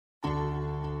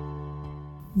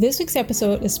This week's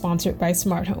episode is sponsored by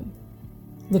Smart Home.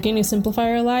 Looking to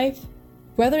simplify your life?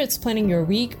 Whether it's planning your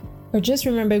week or just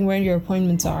remembering where your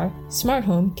appointments are, Smart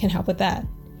Home can help with that.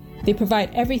 They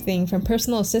provide everything from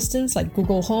personal assistants like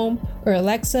Google Home or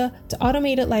Alexa to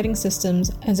automated lighting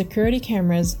systems and security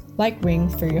cameras like Ring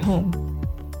for your home.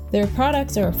 Their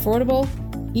products are affordable,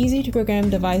 easy to program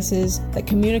devices that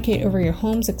communicate over your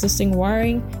home's existing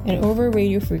wiring and over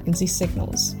radio frequency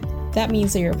signals. That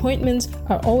means that your appointments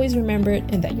are always remembered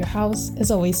and that your house is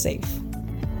always safe.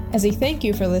 As a thank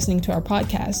you for listening to our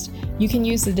podcast, you can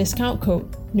use the discount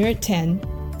code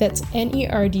NERD10, that's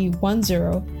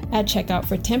NERD10, at checkout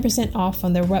for 10% off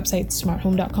on their website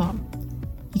smarthome.com.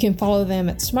 You can follow them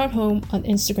at Smart Home on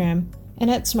Instagram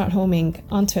and at Smart Home Inc.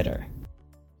 on Twitter.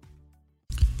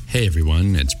 Hey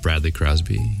everyone, it's Bradley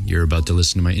Crosby. You're about to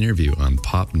listen to my interview on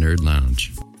Pop Nerd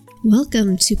Lounge.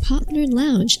 Welcome to Pop Nerd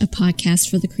Lounge, a podcast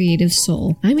for the creative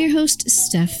soul. I'm your host,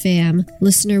 Steph Pham.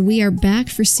 Listener, we are back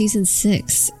for Season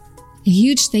 6. A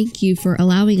huge thank you for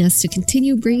allowing us to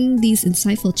continue bringing these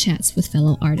insightful chats with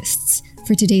fellow artists.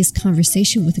 For today's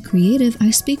conversation with a creative,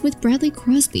 I speak with Bradley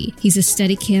Crosby. He's a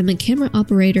Steadicam and camera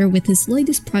operator, with his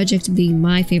latest project being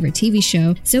my favorite TV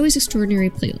show, Zoey's Extraordinary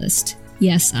Playlist.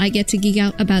 Yes, I get to geek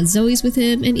out about Zoey's with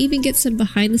him and even get some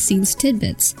behind-the-scenes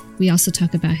tidbits. We also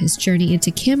talk about his journey into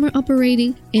camera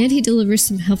operating, and he delivers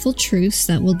some helpful truths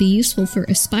that will be useful for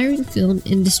aspiring film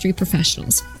industry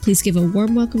professionals. Please give a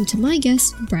warm welcome to my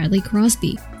guest, Bradley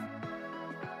Crosby.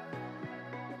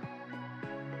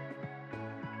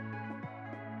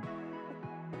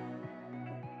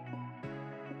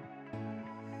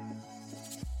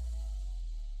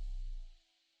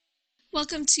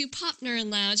 Welcome to Pop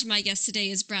Nerd Lounge. My guest today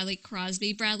is Bradley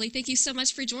Crosby. Bradley, thank you so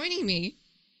much for joining me.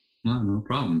 No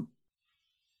problem.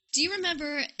 Do you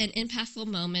remember an impactful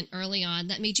moment early on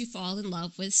that made you fall in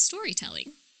love with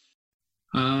storytelling?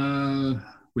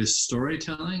 With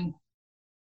storytelling?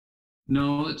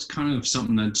 No, it's kind of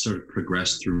something that sort of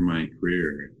progressed through my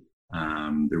career.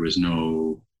 There was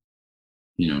no,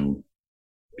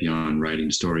 beyond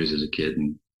writing stories as a kid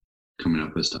and coming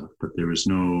up with stuff, but there was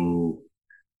no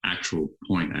actual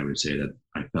point, I would say, that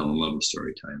I fell in love with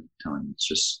storytelling. It's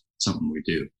just something we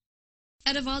do.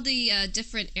 Out of all the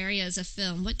different areas of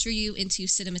film, what drew you into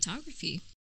cinematography?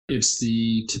 It's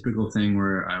the typical thing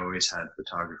where I always had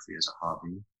photography as a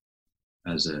hobby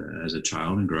as a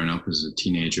child and growing up as a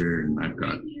teenager, and I've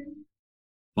got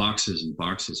boxes and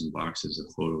boxes and boxes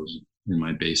of photos in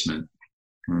my basement.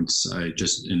 I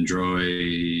just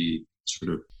enjoy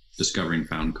sort of discovering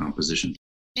found composition.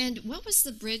 And what was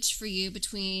the bridge for you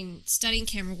between studying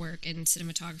camera work and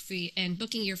cinematography and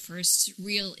booking your first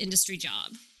real industry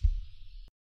job?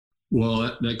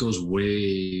 Well, that goes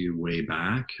way, way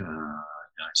back.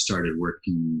 I started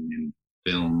working in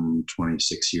film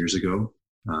 26 years ago,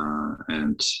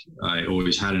 and I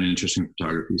always had an interest in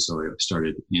photography, so I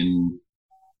started in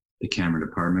the camera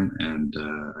department, and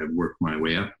I worked my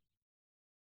way up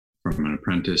from an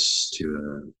apprentice to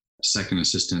a second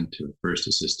assistant to a first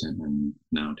assistant and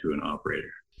now to an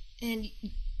operator. And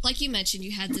like you mentioned,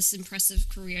 you had this impressive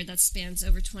career that spans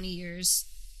over 20 years.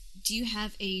 Do you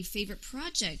have a favorite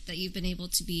project that you've been able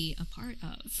to be a part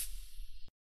of?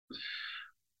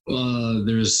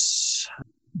 There's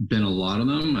been a lot of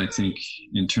them. I think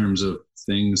in terms of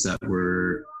things that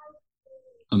were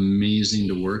amazing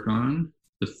to work on,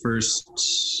 the first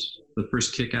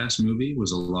Kick-Ass movie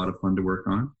was a lot of fun to work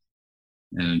on.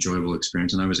 An enjoyable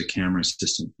experience, and I was a camera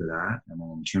assistant for that. And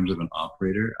then in terms of an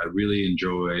operator, I really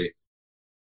enjoyed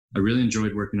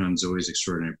working on Zoey's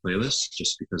Extraordinary Playlist,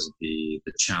 just because of the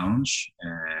challenge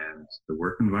and the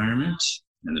work environment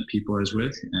and the people I was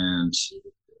with. And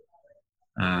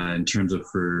in terms of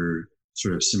for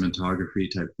sort of cinematography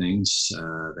type things,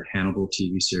 the Hannibal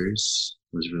TV series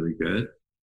was really good.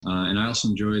 And I also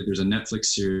enjoyed, there's a Netflix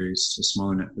series, a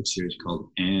smaller Netflix series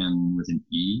called Anne with an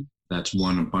E. That's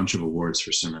won a bunch of awards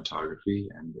for cinematography,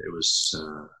 and it was,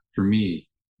 for me,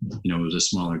 it was a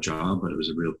smaller job, but it was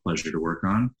a real pleasure to work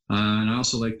on. And I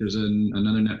also there's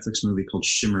another Netflix movie called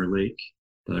Shimmer Lake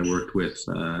that I worked with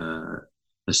a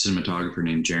cinematographer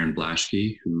named Jaron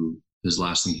Blaschke, who his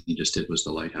last thing he just did was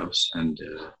The Lighthouse, and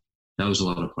that was a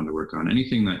lot of fun to work on.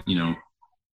 Anything that,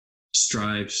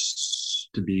 strives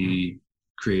to be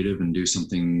creative and do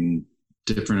something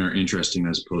different or interesting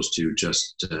as opposed to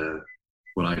just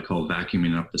what I call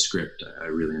vacuuming up the script, I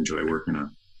really enjoy working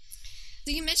on.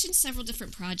 So you mentioned several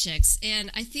different projects,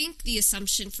 and I think the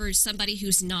assumption for somebody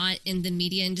who's not in the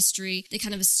media industry, they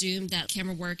kind of assume that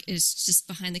camera work is just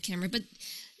behind the camera. But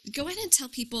go ahead and tell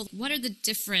people, what are the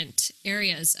different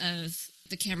areas of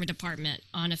the camera department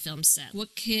on a film set?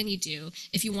 What can you do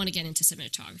if you want to get into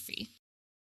cinematography?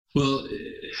 Well,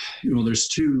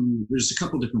 there's a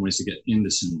couple different ways to get into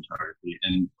cinematography.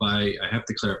 And I have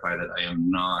to clarify that I am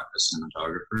not a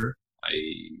cinematographer. I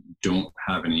don't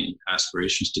have any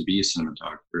aspirations to be a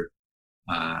cinematographer.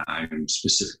 I'm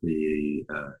specifically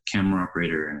a camera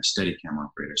operator and a steady camera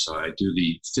operator. So I do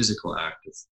the physical act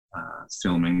of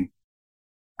filming,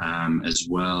 as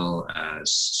well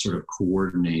as sort of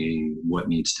coordinating what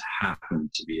needs to happen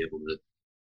to be able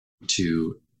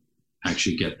to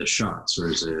actually get the shots. Or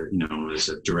as a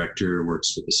director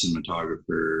works with the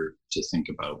cinematographer to think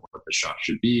about what the shot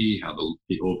should be, how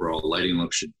the overall lighting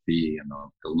look should be, and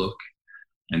the look.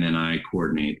 And then I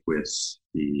coordinate with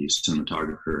the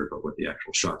cinematographer about what the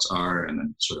actual shots are, and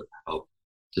then sort of help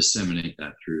disseminate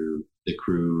that through the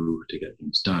crew to get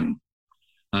things done.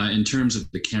 In terms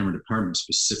of the camera department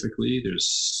specifically,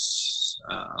 there's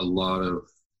a lot of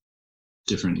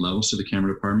different levels to the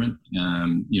camera department.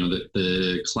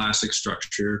 The classic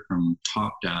structure from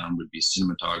top down would be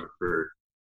cinematographer,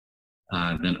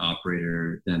 then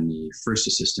operator, then the first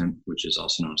assistant, which is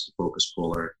also known as the focus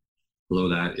puller. Below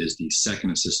that is the second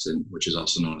assistant, which is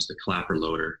also known as the clapper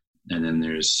loader. And then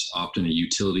there's often a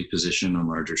utility position on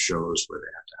larger shows where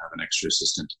they have to have an extra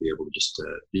assistant to be able to just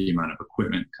the amount of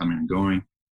equipment coming and going.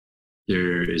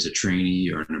 There is a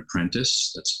trainee or an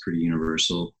apprentice. That's pretty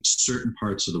universal. Certain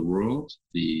parts of the world,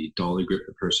 the dolly grip,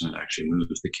 the person that actually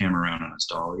moves the camera around on his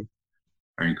dolly,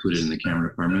 are included in the camera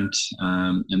department.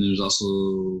 And there's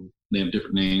also, they have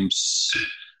different names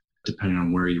depending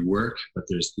on where you work, but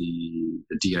there's the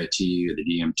DIT or the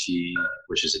DMT,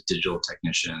 which is a digital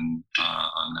technician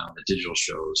on the digital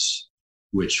shows,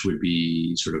 which would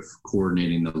be sort of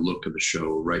coordinating the look of the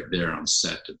show right there on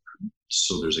set.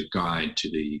 So there's a guide to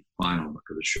the final look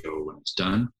of the show when it's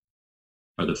done,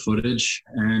 or the footage.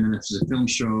 And if it's a film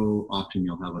show, often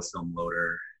you'll have a film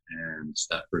loader, and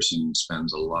that person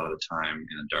spends a lot of the time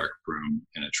in a dark room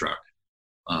in a truck,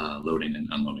 loading and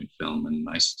unloading film. And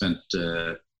I spent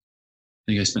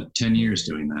 10 years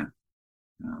doing that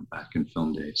back in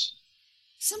film days.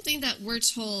 Something that we're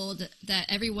told that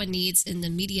everyone needs in the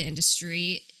media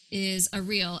industry is a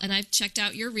reel, and I've checked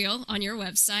out your reel on your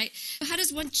website. How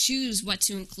does one choose what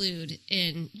to include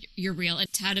in your reel and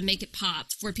how to make it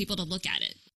pop for people to look at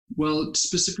it? Well,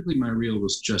 specifically my reel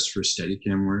was just for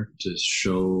Steadicam work to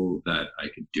show that I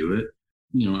could do it.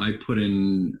 I put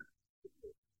in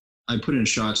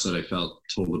shots that I felt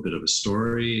told a bit of a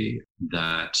story,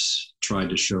 that tried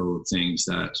to show things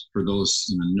that for those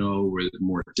in the know were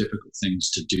more difficult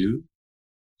things to do.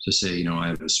 To say, I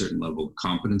have a certain level of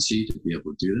competency to be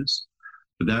able to do this.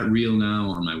 But that reel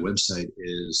now on my website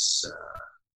is,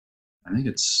 I think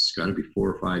it's got to be 4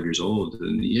 or 5 years old.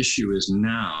 And the issue is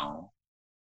that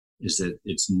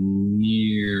it's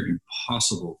near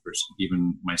impossible for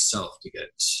even myself to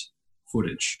get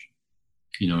footage.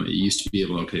 It used to be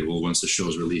able, once the show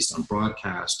is released on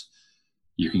broadcast,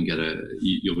 you can get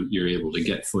you're able to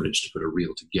get footage to put a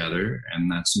reel together,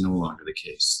 and that's no longer the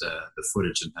case. The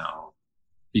footage is now,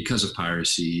 because of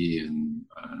piracy and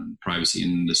privacy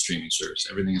in the streaming service,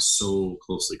 everything is so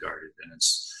closely guarded, and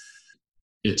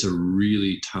it's a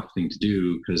really tough thing to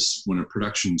do, because when a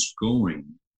production's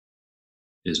going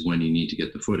is when you need to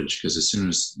get the footage, because as soon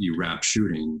as you wrap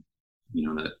shooting,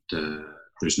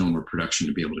 there's no more production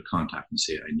to be able to contact and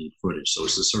say, I need footage. So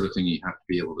it's the sort of thing you have to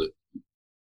be able to,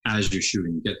 as you're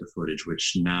shooting, get the footage,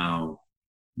 which now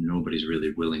nobody's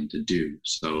really willing to do.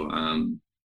 So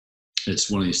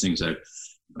it's one of these things I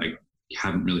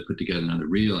haven't really put together another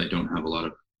reel. I don't have a lot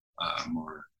of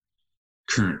more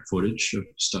current footage of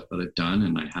stuff that I've done,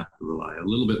 and I have to rely a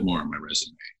little bit more on my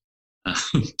resume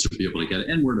to be able to get it,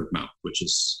 and word of mouth, which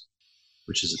is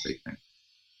a big thing.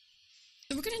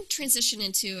 We're going to transition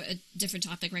into a different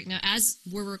topic right now. As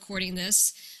we're recording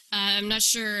this, I'm not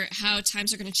sure how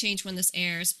times are going to change when this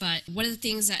airs, but one of the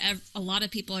things that a lot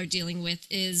of people are dealing with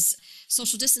is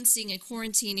social distancing and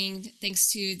quarantining thanks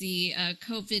to the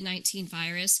COVID-19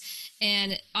 virus.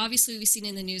 And obviously, we've seen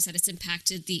in the news that it's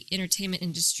impacted the entertainment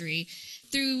industry.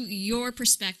 Through your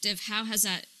perspective, how has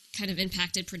that kind of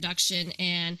impacted production,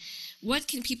 and what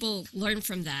can people learn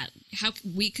from that? How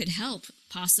we could help,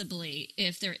 possibly,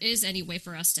 if there is any way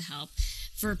for us to help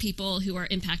for people who are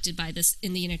impacted by this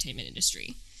in the entertainment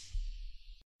industry?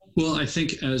 Well, I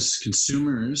think as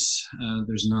consumers,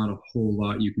 there's not a whole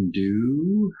lot you can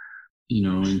do,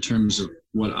 in terms of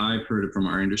what I've heard from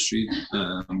our industry.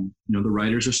 The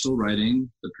writers are still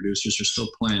writing, the producers are still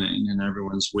planning, and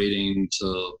everyone's waiting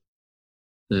till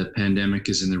the pandemic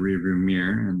is in the rearview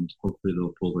mirror, and hopefully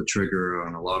they'll pull the trigger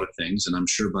on a lot of things. And I'm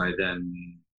sure by then,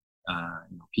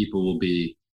 people will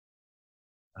be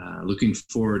looking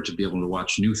forward to be able to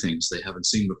watch new things they haven't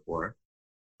seen before.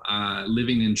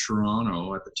 Living in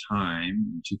Toronto at the time,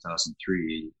 in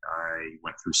 2003, I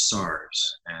went through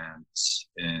SARS, and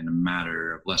in a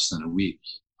matter of less than a week,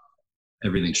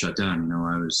 everything shut down. You know,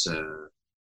 I was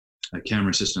a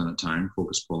camera assistant at the time,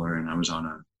 focus puller, and I was on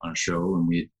a show, and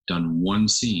we had done one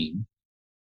scene,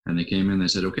 and they came in, they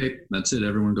said, "Okay, that's it,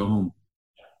 everyone go home."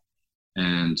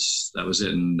 And that was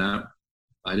it. And that,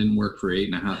 I didn't work for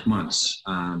 8.5 months.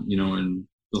 You know, and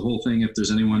the whole thing, if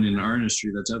there's anyone in our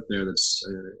industry that's out there that's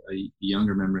a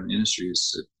younger member in the industry,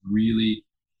 is it really,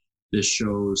 this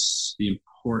shows the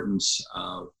importance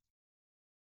of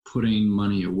putting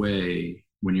money away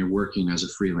when you're working as a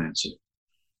freelancer.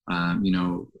 You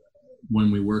know,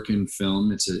 when we work in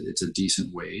film, it's a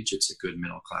decent wage. It's a good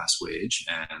middle class wage,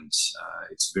 and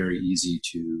it's very easy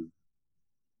to,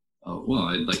 well,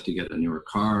 I'd like to get a newer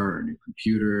car or a new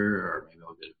computer, or maybe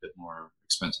I'll get a bit more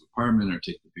expensive apartment or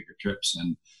take the bigger trips.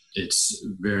 And it's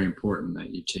very important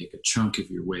that you take a chunk of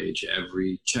your wage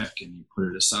every check and you put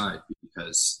it aside,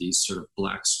 because these sort of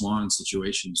black swan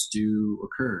situations do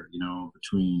occur, you know,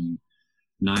 between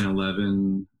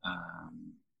 9/11,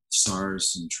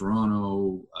 SARS in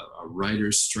Toronto, a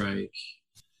writer's strike.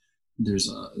 There's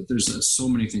so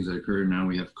many things that occur. Now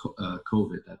we have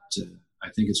COVID that I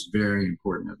think it's very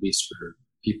important, at least for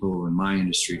people in my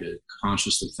industry, to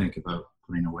consciously think about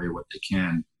putting away what they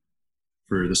can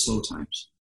for the slow times.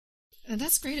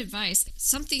 That's great advice.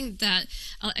 Something that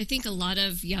I think a lot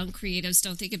of young creatives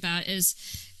don't think about is,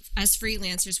 as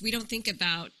freelancers, we don't think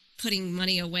about putting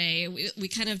money away. We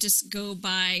kind of just go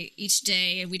by each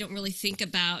day, and we don't really think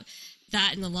about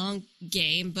that in the long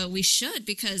game, but we should,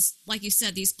 because like you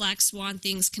said, these black swan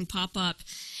things can pop up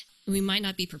and we might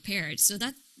not be prepared. So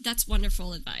that's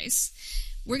wonderful advice.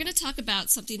 We're going to talk about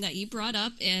something that you brought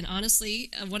up, and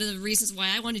honestly, one of the reasons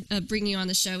why I wanted to bring you on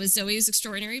the show is Zoe's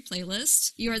Extraordinary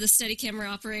Playlist. You are the steady camera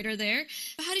operator there.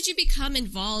 How did you become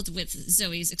involved with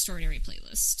Zoe's Extraordinary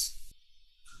Playlist?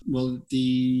 Well,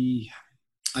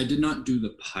 I did not do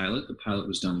the pilot. The pilot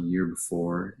was done a year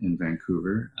before in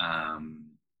Vancouver,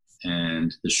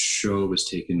 and the show was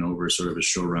taken over, sort of a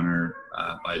showrunner,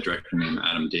 by a director named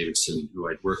Adam Davidson, who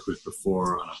I'd worked with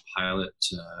before on a pilot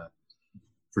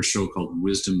for a show called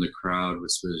Wisdom the Crowd,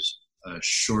 which was a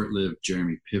short-lived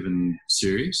Jeremy Piven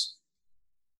series.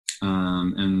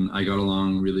 And I got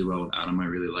along really well with Adam. I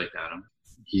really liked Adam.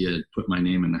 He had put my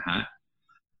name in the hat,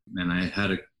 and I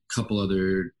had a couple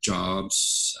other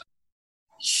jobs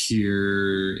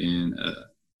here in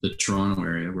the Toronto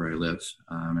area where I live,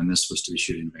 and this was to be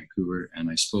shooting in Vancouver. And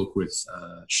I spoke with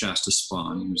Shasta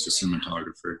Spahn, who's the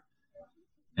cinematographer,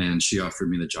 and she offered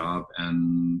me the job.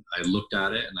 And I looked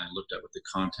at it, and I looked at what the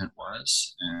content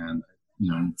was, and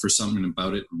you know, for something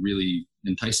about it really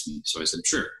enticed me. So I said,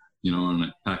 sure, you know, and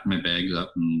I packed my bags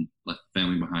up and left the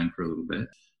family behind for a little bit.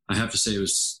 I have to say it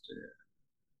was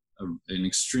an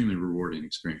extremely rewarding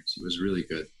experience. It was really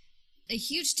good. A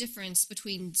huge difference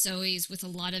between Zoe's with a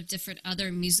lot of different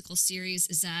other musical series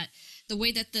is that the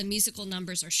way that the musical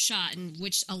numbers are shot, and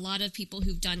which a lot of people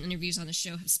who've done interviews on the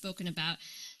show have spoken about.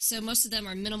 So most of them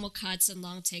are minimal cuts and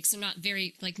long takes. They're not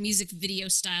very like music video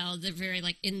style. They're very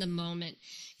like in the moment.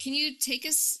 Can you take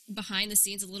us behind the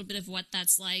scenes a little bit of what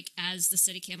that's like as the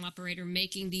Steadicam operator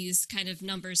making these kind of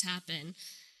numbers happen?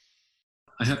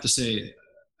 I have to say,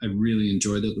 I really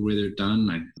enjoy the way they're done.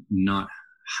 I'm not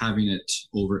having it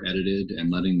over edited and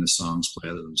letting the songs play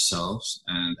out of themselves.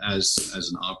 And as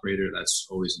an operator, that's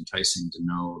always enticing to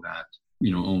know that,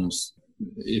 you know, almost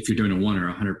if you're doing a 1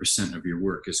 or 100% of your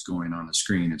work is going on the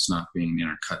screen, it's not being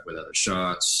intercut with other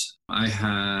shots. I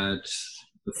had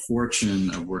the fortune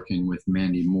of working with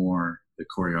Mandy Moore, the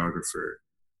choreographer,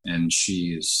 and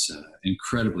she is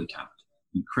incredibly talented.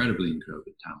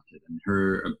 And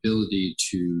her ability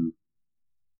to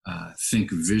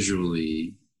think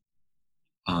visually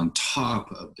on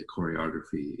top of the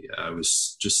choreography, I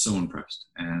was just so impressed.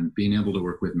 And being able to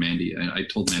work with Mandy, I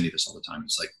told Mandy this all the time,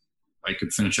 it's like I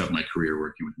could finish up my career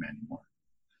working with Mandy Moore.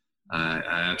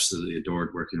 I absolutely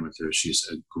adored working with her. She's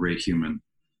a great human,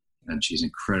 and she's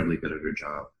incredibly good at her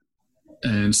job.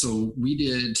 And so we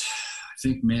did, I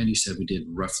think Mandy said we did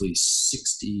roughly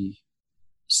 60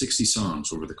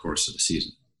 songs over the course of the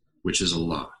season, which is a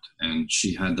lot. And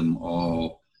she had them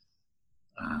all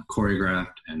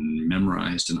choreographed and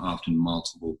memorized, and often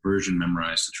multiple version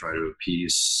memorized to try to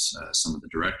appease some of the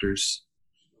directors.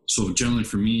 So generally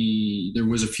for me, there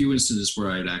was a few instances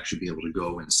where I'd actually be able to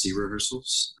go and see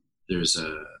rehearsals. There's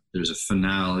a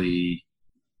finale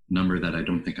number that I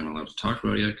don't think I'm allowed to talk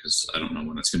about yet because I don't know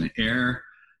when it's going to air,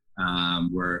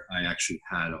 where I actually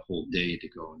had a whole day to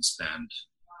go and spend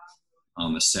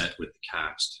on the set with the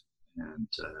cast and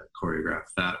choreograph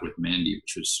that with Mandy,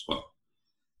 which was, well,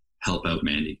 help out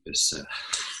Mandy.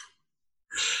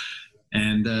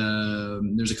 And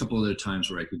there's a couple other times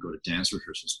where I could go to dance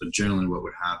rehearsals, but generally what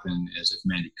would happen is if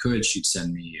Mandy could, she'd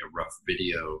send me a rough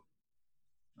video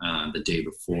the day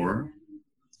before.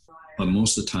 But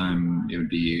most of the time it would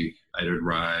be I'd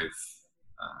arrive,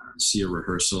 see a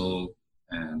rehearsal,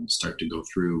 and start to go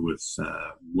through with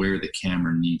where the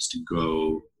camera needs to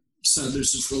go. So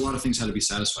there's just a lot of things had to be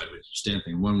satisfied with each damn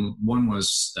thing. One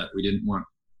was that we didn't want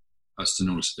us to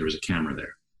notice that there was a camera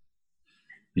there.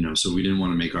 So we didn't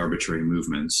want to make arbitrary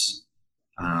movements.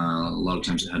 A lot of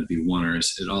times it had to be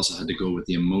oneers. It also had to go with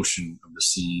the emotion of the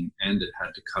scene, and it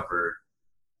had to cover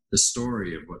the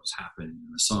story of what's happening in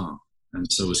the song. And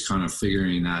so it was kind of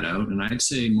figuring that out. And I'd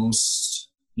say most,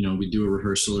 we do a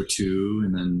rehearsal or two,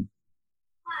 and then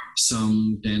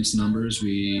some song and dance numbers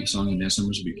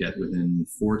we get within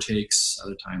 4 takes.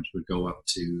 Other times would go up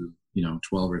to,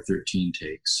 12 or 13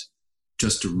 takes,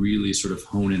 just to really sort of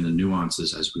hone in the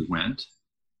nuances as we went.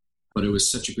 But it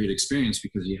was such a great experience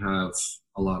because you have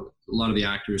a lot of the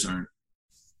actors aren't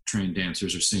trained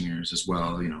dancers or singers as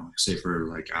well, say for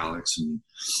like Alex,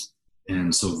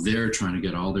 and so they're trying to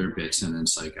get all their bits. And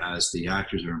it's like, as the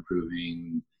actors are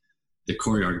improving, the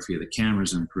choreography of the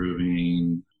cameras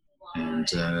improving, and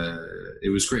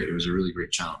it was great. It was a really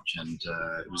great challenge, and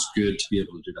it was good to be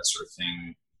able to do that sort of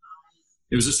thing.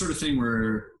 It was the sort of thing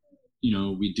where,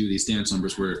 we do these dance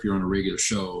numbers where if you're on a regular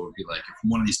show, it'd be like, if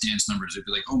one of these dance numbers, it'd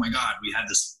be like, oh my God, we had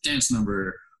this dance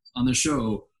number on the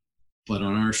show. But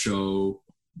on our show,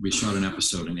 we shot an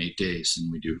episode in 8 days,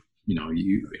 and we do,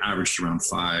 you averaged around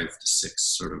 5 to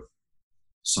 6 sort of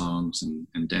songs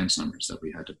and dance numbers that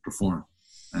we had to perform.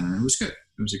 And it was good.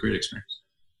 It was a great experience.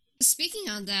 Speaking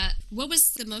on that, what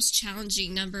was the most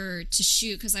challenging number to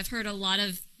shoot? Because I've heard a lot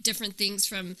of different things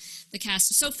from the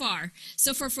cast so far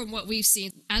from what we've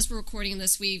seen. As we're recording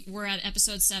this, we're at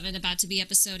episode 7, about to be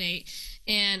episode 8.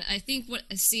 And I think what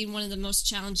I've seen, one of the most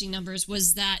challenging numbers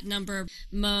was that number,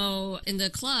 Mo in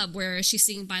the club, where she's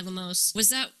singing by Lemos. Was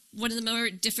that one of the more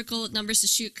difficult numbers to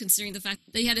shoot, considering the fact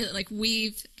that they had to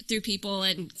weave through people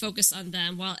and focus on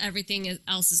them while everything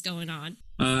else is going on?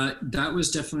 That was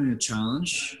definitely a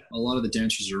challenge. A lot of the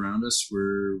dancers around us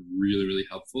were really, really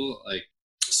helpful. I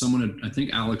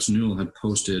think Alex Newell had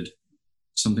posted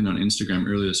something on Instagram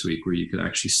earlier this week where you could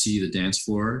actually see the dance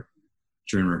floor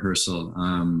during rehearsal.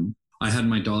 I had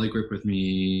my dolly grip with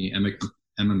me, Emma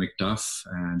McDuff,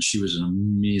 and she was an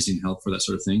amazing help for that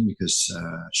sort of thing because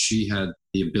she had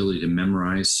the ability to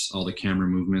memorize all the camera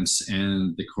movements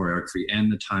and the choreography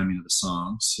and the timing of the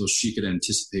song, so she could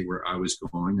anticipate where I was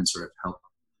going and sort of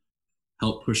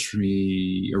help push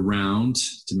me around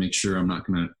to make sure I'm not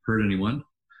going to hurt anyone.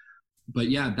 But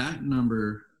yeah, that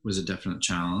number was a definite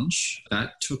challenge.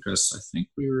 That took us, I think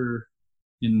we were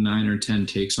in 9 or 10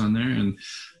 takes on there. And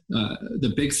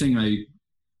the big thing I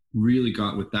really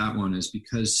got with that one is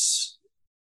because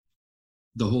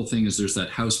the whole thing is there's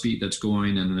that house beat that's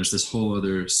going, and then there's this whole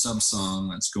other sub song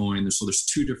that's going. So there's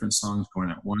 2 different songs going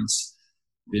at once.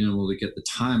 Being able to get the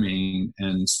timing,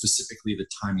 and specifically the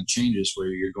timing changes where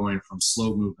you're going from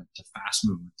slow movement to fast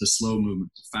movement to slow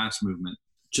movement to fast movement,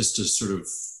 just to sort of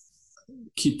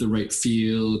keep the right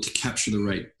feel, to capture the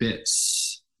right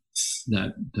bits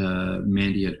that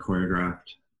Mandy had choreographed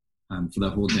for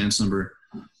that whole dance number.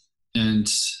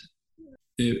 And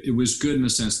it was good in the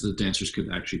sense that the dancers could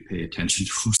actually pay attention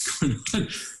to what's going on.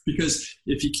 Because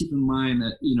if you keep in mind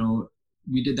that,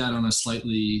 we did that on a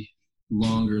slightly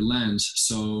longer lens.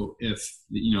 So if,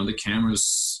 the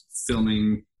camera's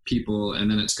filming people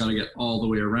and then it's got to get all the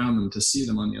way around them to see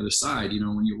them on the other side,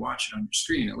 when you watch it on your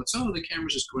screen, it looks, the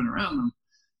camera's just going around them.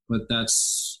 But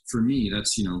that's, for me,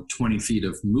 that's, 20 feet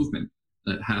of movement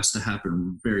that has to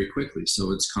happen very quickly.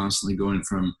 So it's constantly going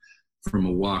from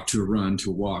a walk to a run to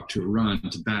a walk to a run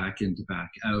to back in to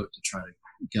back out to try to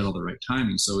get all the right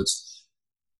timing. So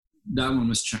that one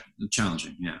was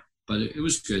challenging, yeah. But it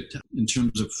was good. In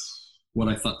terms of what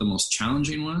I thought the most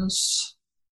challenging was,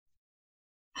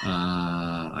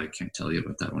 I can't tell you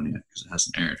about that one yet because it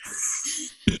hasn't aired.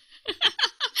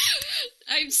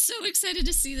 I'm so excited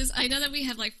to see this. I know that we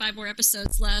have 5 more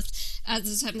episodes left at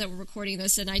the time that we're recording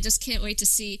this, and I just can't wait to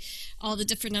see all the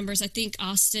different numbers. I think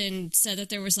Austin said that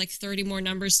there was 30 more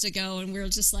numbers to go, and we're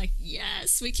just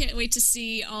yes, we can't wait to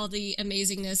see all the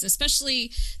amazingness,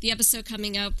 especially the episode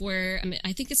coming up where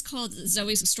I think it's called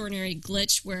Zoe's Extraordinary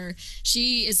Glitch, where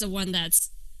she is the one that's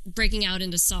breaking out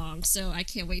into song. So I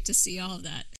can't wait to see all of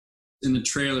that. In the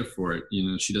trailer for it,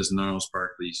 she does Gnarls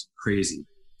Barkley's Crazy.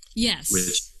 Yes.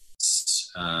 Which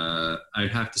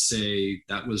I'd have to say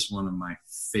that was one of my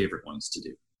favorite ones to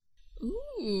do.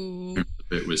 Ooh.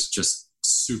 It was just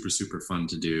super, super fun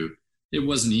to do. it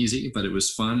wasn't easy, but it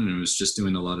was fun, and it was just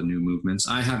doing a lot of new movements.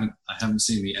 I haven't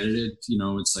seen me edited.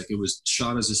 It's like it was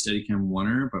shot as a Steadicam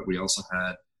oneer, but we also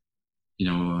had,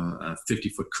 a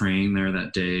 50-foot crane there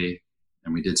that day,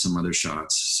 and we did some other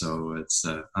shots. So it's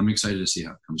I'm excited to see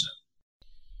how it comes out.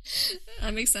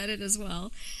 I'm excited as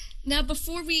well. Now,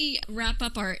 before we wrap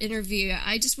up our interview,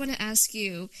 I just want to ask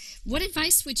you, what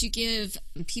advice would you give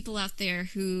people out there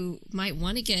who might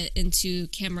want to get into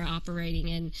camera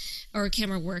operating or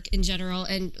camera work in general?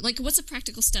 And what's a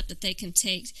practical step that they can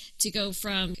take to go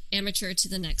from amateur to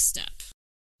the next step?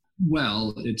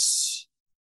 Well,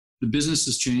 the business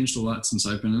has changed a lot since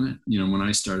I've been in it. When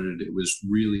I started, it was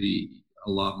really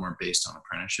a lot more based on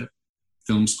apprenticeship.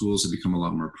 Film schools have become a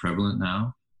lot more prevalent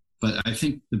now. But I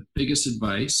think the biggest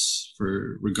advice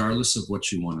regardless of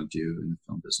what you want to do in the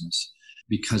film business,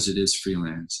 because it is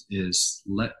freelance, is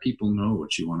let people know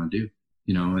what you want to do.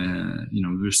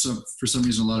 There's for some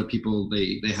reason, a lot of people,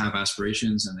 they have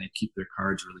aspirations and they keep their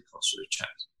cards really close to their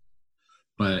chest.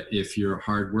 But if you're a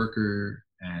hard worker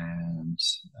and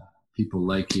people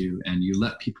like you and you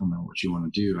let people know what you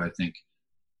want to do, I think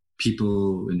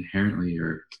people inherently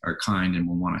are kind and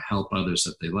will want to help others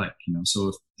that they like. So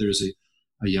if there's a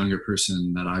younger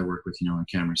person that I work with, a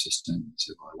camera assistant, and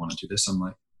say, well, I want to do this. I'm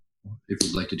like, well, if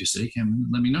you'd like to do Steadicam,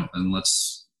 let me know. And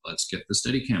let's get the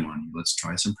Steadicam on you. Let's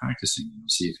try some practicing,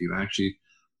 see if you actually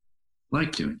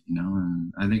like doing it,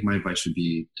 And I think my advice would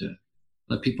be to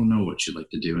let people know what you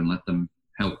like to do and let them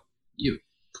help you.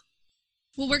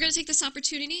 Well, we're going to take this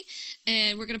opportunity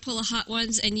and we're going to pull a hot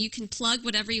ones, and you can plug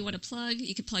whatever you want to plug.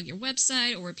 You can plug your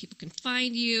website or where people can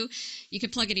find you. You can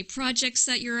plug any projects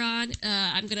that you're on.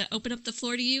 I'm going to open up the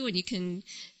floor to you, and you can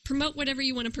promote whatever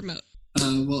you want to promote.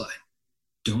 Well, I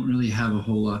don't really have a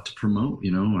whole lot to promote,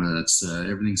 that's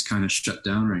everything's kind of shut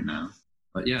down right now.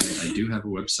 But yeah, I do have a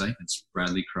website. It's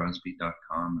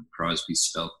bradleycrosby.com. Crosby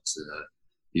spelled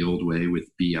the old way with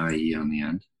B-I-E on the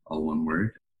end, all one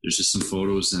word. There's just some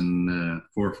photos and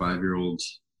 4 or 5-year-old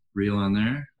reel on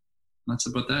there. That's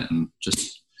about that. And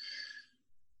just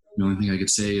the only thing I could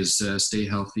say is stay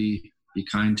healthy, be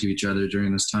kind to each other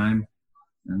during this time,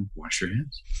 and wash your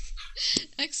hands.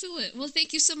 Excellent. Well,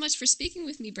 thank you so much for speaking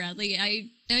with me, Bradley.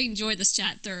 I enjoyed this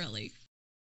chat thoroughly.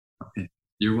 Okay.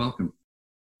 You're welcome.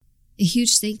 A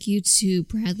huge thank you to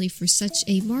Bradley for such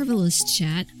a marvelous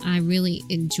chat. I really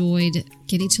enjoyed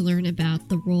getting to learn about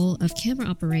the role of camera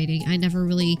operating. I never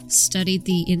really studied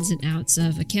the ins and outs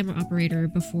of a camera operator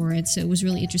before, and so it was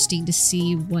really interesting to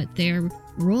see what their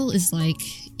role is like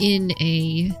in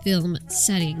a film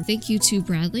setting. Thank you to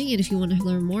Bradley, and if you want to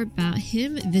learn more about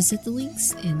him, visit the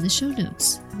links in the show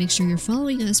notes. Make sure you're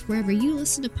following us wherever you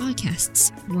listen to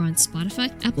podcasts. We're on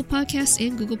Spotify, Apple Podcasts,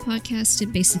 and Google Podcasts,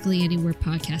 and basically anywhere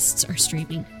podcasts are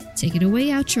streaming. Take it away,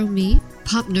 outro me.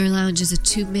 Popner Lounge is a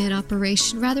 2-man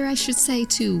operation, rather I should say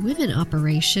 2-women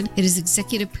operation. It is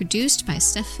executive produced by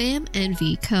Steph Pham and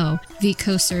V Co. V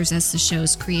Co serves as the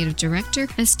show's creative director,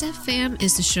 and Steph Pham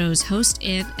is the show's host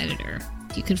and editor.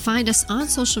 You can find us on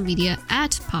social media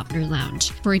at Popner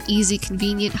Lounge. For an easy,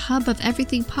 convenient hub of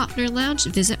everything Popner Lounge,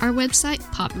 visit our website,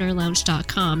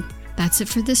 popnerlounge.com. That's it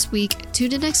for this week.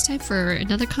 Tune in next time for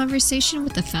another conversation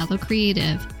with a fellow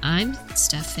creative. I'm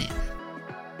Steph Pham.